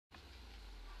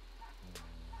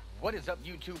What is up,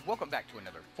 YouTube? Welcome back to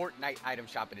another Fortnite item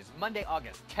shop. It is Monday,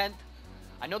 August 10th.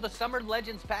 I know the Summer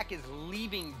Legends pack is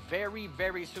leaving very,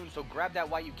 very soon, so grab that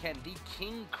while you can. The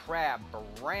King KRAB,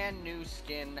 brand new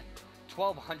skin,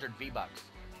 1200 V-Bucks.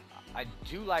 I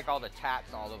do like all the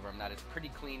tats all over them. That is pretty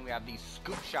clean. We have the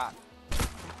Scoop Shot,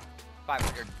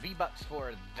 500 V-Bucks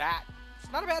for that.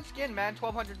 It's not a bad skin, man.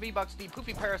 1200 V-Bucks. The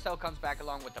Poopy Parasol comes back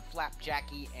along with the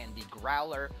Flapjackie and the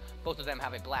Growler. Both of them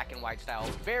have a black and white style.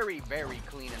 Very, very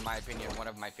clean in my opinion. One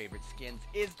of my favorite skins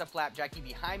is the Flapjackie.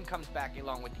 The Heim comes back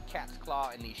along with the Cat's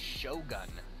Claw and the Shogun.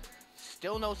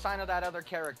 Still no sign of that other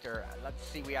character. Let's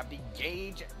see. We have the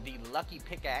Gauge, the Lucky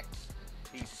Pickaxe,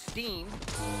 the Steam,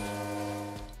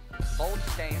 Bold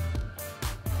Stain.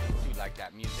 Do like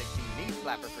that music. The Knee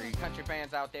Slapper for you country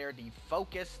fans out there. The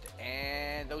Focused,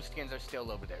 and those skins are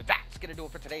still over there. That's gonna do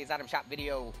it for today's item shop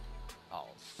video. I'll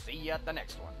see you at the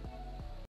next one.